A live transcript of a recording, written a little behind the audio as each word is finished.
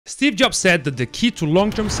Steve Jobs said that the key to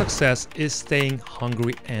long-term success is staying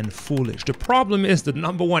hungry and foolish. The problem is the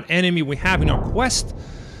number one enemy we have in our quest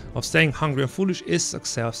of staying hungry and foolish is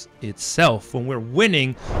success itself. When we're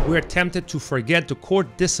winning, we're tempted to forget the core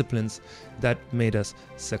disciplines that made us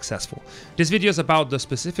successful. This video is about the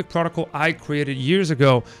specific protocol I created years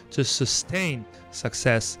ago to sustain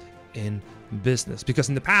success in business, because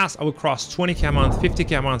in the past I would cross 20k a month,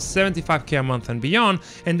 50k a month, 75k a month and beyond,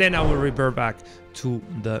 and then I would revert back to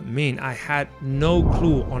the mean. I had no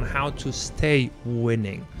clue on how to stay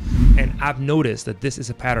winning, and I've noticed that this is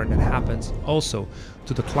a pattern that happens also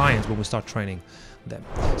to the clients when we start training them.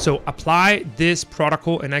 So apply this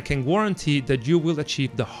protocol and I can guarantee that you will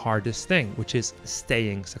achieve the hardest thing, which is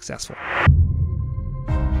staying successful.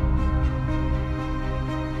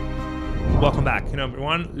 Welcome back,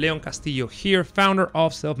 everyone. Leon Castillo here, founder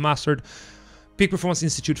of Selfmastered, Peak Performance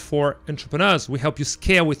Institute for entrepreneurs. We help you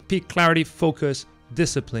scale with peak clarity, focus,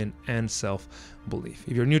 discipline, and self-belief.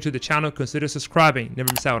 If you're new to the channel, consider subscribing.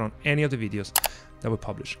 Never miss out on any of the videos that we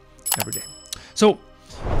publish every day. So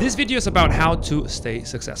this video is about how to stay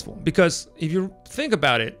successful, because if you think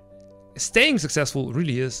about it, staying successful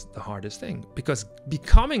really is the hardest thing, because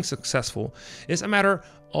becoming successful is a matter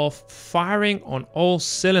of firing on all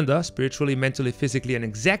cylinders, spiritually, mentally, physically, and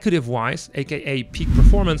executive-wise, aka peak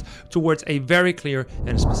performance, towards a very clear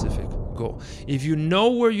and specific goal. If you know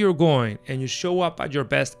where you're going and you show up at your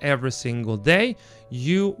best every single day,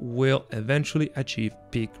 you will eventually achieve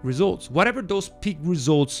peak results. Whatever those peak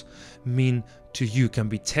results mean to you, can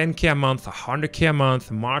be 10k a month, 100k a month,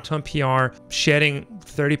 marathon PR, shedding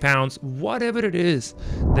 30 pounds, whatever it is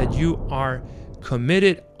that you are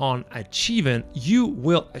committed on achieving, you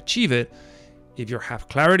will achieve it if you have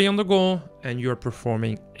clarity on the goal and you're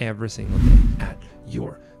performing every single day at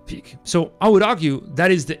your peak. So I would argue that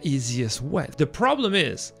is the easiest way. The problem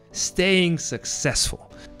is staying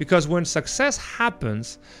successful, because when success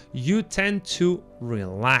happens, you tend to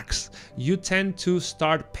relax. You tend to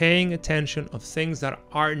start paying attention of things that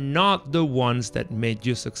are not the ones that made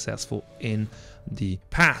you successful in the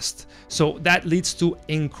past. So that leads to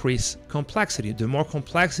increased complexity. The more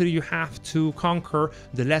complexity you have to conquer,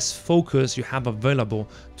 the less focus you have available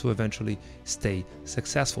to eventually stay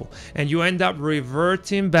successful. And you end up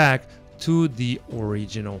reverting back to the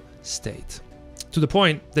original state, to the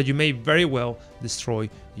point that you may very well destroy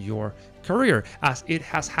your career, as it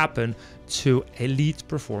has happened to elite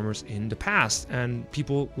performers in the past, and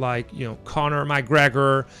people like Conor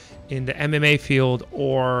McGregor in the MMA field,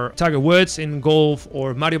 or Tiger Woods in golf,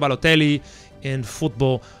 or Mario Balotelli in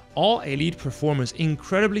football. All elite performers,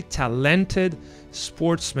 incredibly talented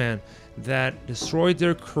sportsmen that destroyed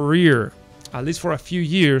their career, at least for a few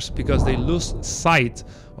years, because they lose sight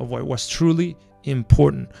of what was truly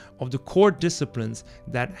important, of the core disciplines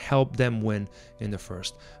that help them win in the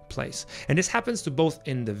first place. And this happens to both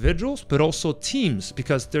individuals but also teams,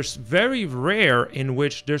 because there's very rare in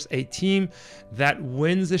which there's a team that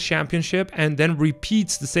wins the championship and then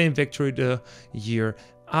repeats the same victory the year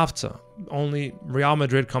after. Only Real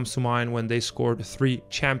Madrid comes to mind when they scored 3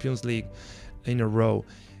 Champions League in a row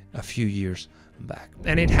a few years back.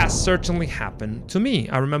 And it has certainly happened to me.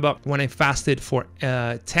 I remember when I fasted for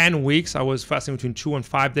 10 weeks, I was fasting between 2 and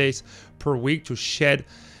 5 days per week to shed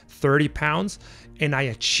 30 pounds, and I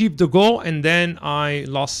achieved the goal, and then I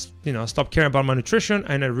lost, stopped caring about my nutrition,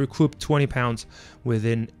 and I recouped 20 pounds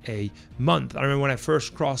within a month. I remember when I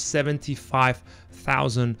first crossed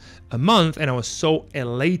 75,000 a month, and I was so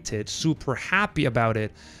elated, super happy about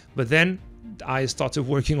it. But then I started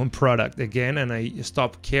working on product again, and I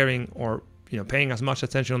stopped caring or paying as much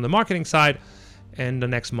attention on the marketing side, and the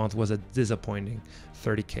next month was a disappointing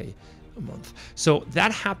 30k a month. So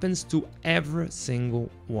that happens to every single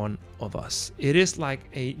one of us. It is like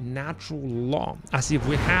a natural law, as if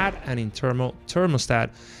we had an internal thermostat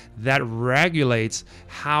that regulates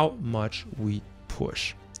how much we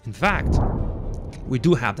push. In fact, we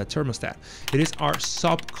do have that thermostat. It is our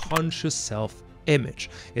subconscious self-image.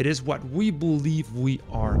 It is what we believe we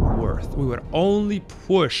are worth. We would only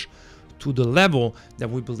push to the level that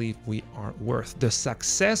we believe we are worth. The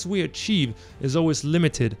success we achieve is always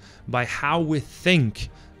limited by how we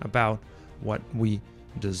think about what we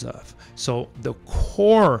deserve. So the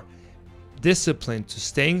core discipline to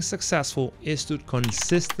staying successful is to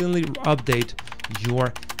consistently update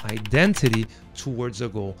your identity towards a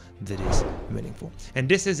goal that is meaningful. And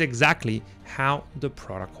this is exactly how the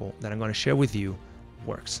protocol that I'm going to share with you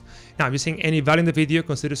works. Now, if you're seeing any value in the video,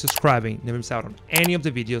 consider subscribing. Never miss out on any of the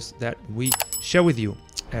videos that we share with you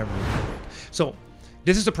every week. So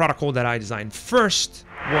this is the protocol that I designed. First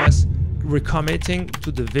was recommitting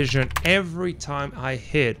to the vision every time I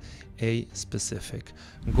hit a specific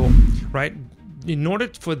goal, right? In order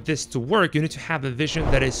for this to work, you need to have a vision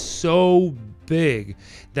that is so big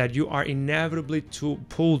that you are inevitably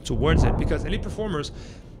pulled towards it. Because elite performers,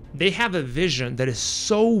 they have a vision that is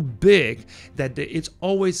so big that it's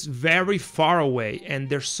always very far away, and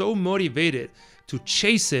they're so motivated to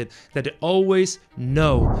chase it that they always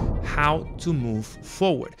know how to move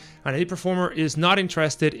forward. An elite performer is not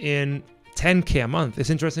interested in 10K a month. It's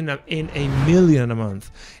interested in $1 million a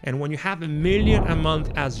month. And when you have $1 million a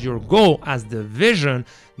month as your goal, as the vision,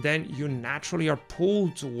 then you naturally are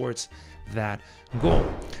pulled towards that goal.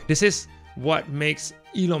 This is what makes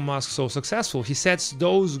Elon Musk so successful. He sets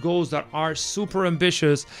those goals that are super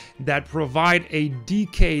ambitious, that provide a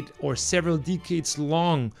decade or several decades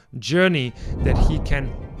long journey that he can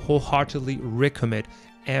wholeheartedly recommit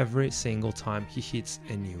every single time he hits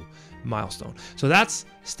a new milestone. So that's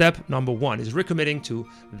step number one, is recommitting to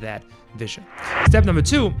that vision. Step number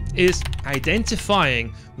two is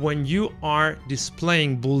identifying when you are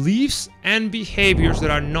displaying beliefs and behaviors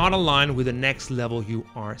that are not aligned with the next level you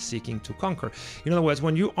are seeking to conquer. In other words,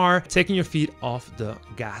 when you are taking your feet off the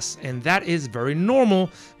gas, and that is very normal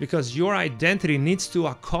because your identity needs to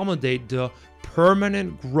accommodate the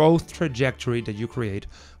permanent growth trajectory that you create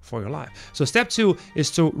for your life. So step two is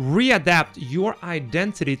to readapt your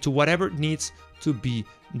identity to whatever needs to be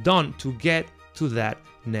done to get to that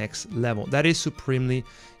next level. That is supremely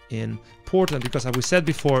important because, as we said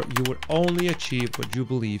before, you will only achieve what you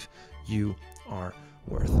believe you are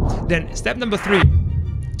worth. Then step number three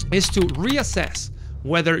is to reassess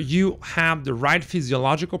whether you have the right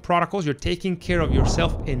physiological protocols, you're taking care of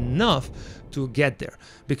yourself enough to get there.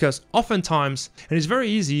 Because oftentimes, and it's very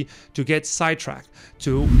easy to get sidetracked,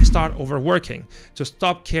 to start overworking, to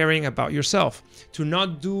stop caring about yourself, to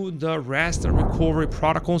not do the rest and recovery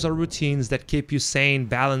protocols or routines that keep you sane,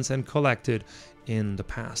 balanced, and collected in the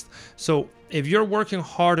past. So if you're working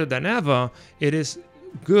harder than ever, it is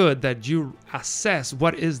good that you assess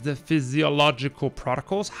what is the physiological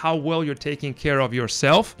protocols, how well you're taking care of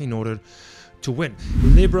yourself in order to win.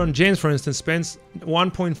 LeBron James, for instance, spends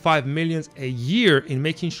 1.5 million a year in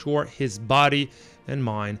making sure his body and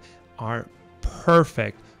mind are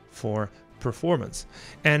perfect for performance.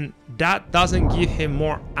 And that doesn't give him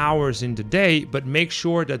more hours in the day, but make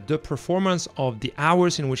sure that the performance of the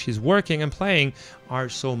hours in which he's working and playing are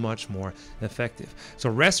so much more effective. So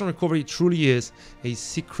rest and recovery truly is a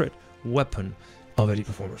secret weapon of elite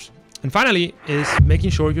performers. And finally is making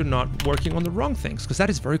sure you're not working on the wrong things, because that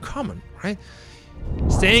is very common, right?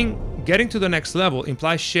 Getting to the next level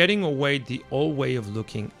implies shedding away the old way of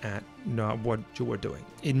looking at what you were doing.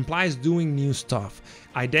 It implies doing new stuff,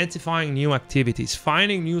 identifying new activities,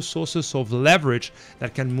 finding new sources of leverage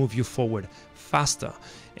that can move you forward faster.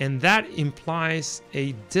 And that implies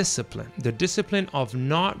a discipline, the discipline of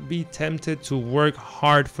not be tempted to work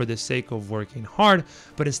hard for the sake of working hard,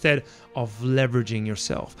 but instead of leveraging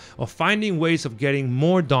yourself, of finding ways of getting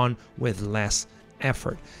more done with less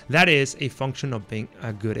effort. That is a function of being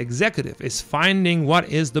a good executive, is finding what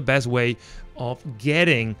is the best way of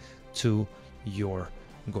getting to your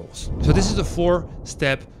goals. So this is a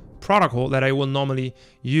 4-step protocol that I will normally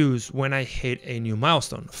use when I hit a new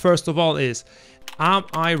milestone. First of all is, am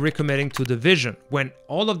I recommitting to the vision? When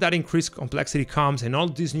all of that increased complexity comes and all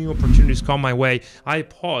these new opportunities come my way, I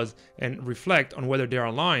pause and reflect on whether they're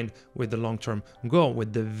aligned with the long-term goal,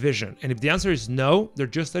 with the vision. And if the answer is no, they're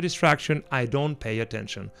just a distraction, I don't pay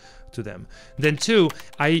attention to them. Then 2,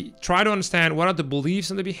 I try to understand what are the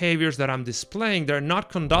beliefs and the behaviors that I'm displaying that are not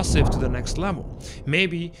conducive to the next level.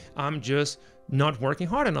 Maybe I'm just not working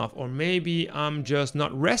hard enough, or maybe I'm just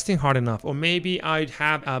not resting hard enough, or maybe I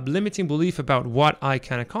have a limiting belief about what I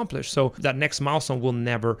can accomplish. So that next milestone will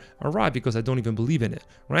never arrive because I don't even believe in it,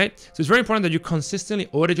 right? So it's very important that you consistently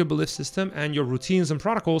audit your belief system and your routines and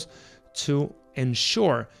protocols to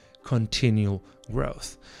ensure continual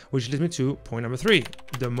growth. Which leads me to point number 3.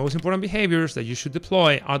 The most important behaviors that you should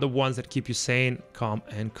deploy are the ones that keep you sane, calm,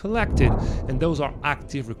 and collected. And those are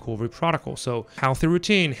active recovery protocols. So healthy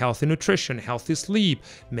routine, healthy nutrition, healthy sleep,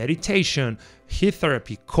 meditation, heat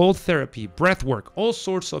therapy, cold therapy, breath work, all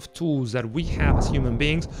sorts of tools that we have as human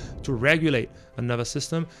beings to regulate a nervous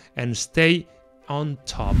system and stay on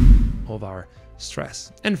top of our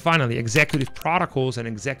stress. And finally, executive protocols and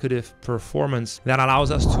executive performance that allows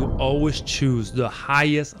us to always choose the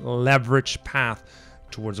highest leverage path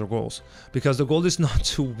towards our goals. Because the goal is not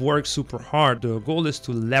to work super hard. The goal is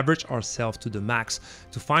to leverage ourselves to the max,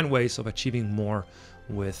 to find ways of achieving more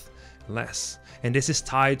with less. And this is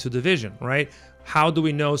tied to the vision, right? How do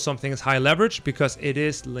we know something is high leverage? Because it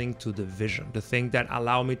is linked to the vision. The thing that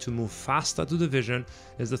allows me to move faster to the vision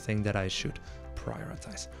is the thing that I should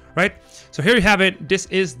prioritize, right? So here you have it. This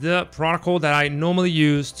is the protocol that I normally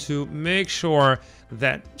use to make sure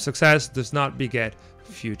that success does not beget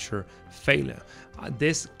future failure.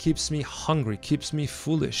 This keeps me hungry, keeps me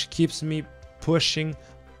foolish, keeps me pushing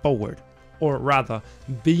forward, or rather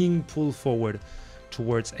being pulled forward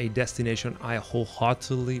towards a destination I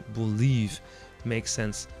wholeheartedly believe makes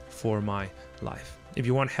sense for my life. If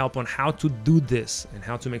you want help on how to do this and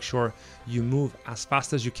how to make sure you move as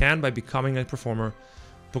fast as you can by becoming a performer,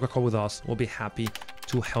 book a call with us. We'll be happy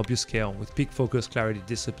to help you scale with peak focus, clarity,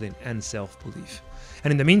 discipline, and self-belief.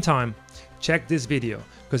 And in the meantime, check this video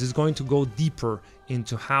because it's going to go deeper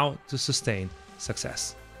into how to sustain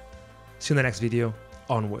success. See you in the next video.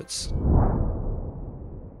 Onwards.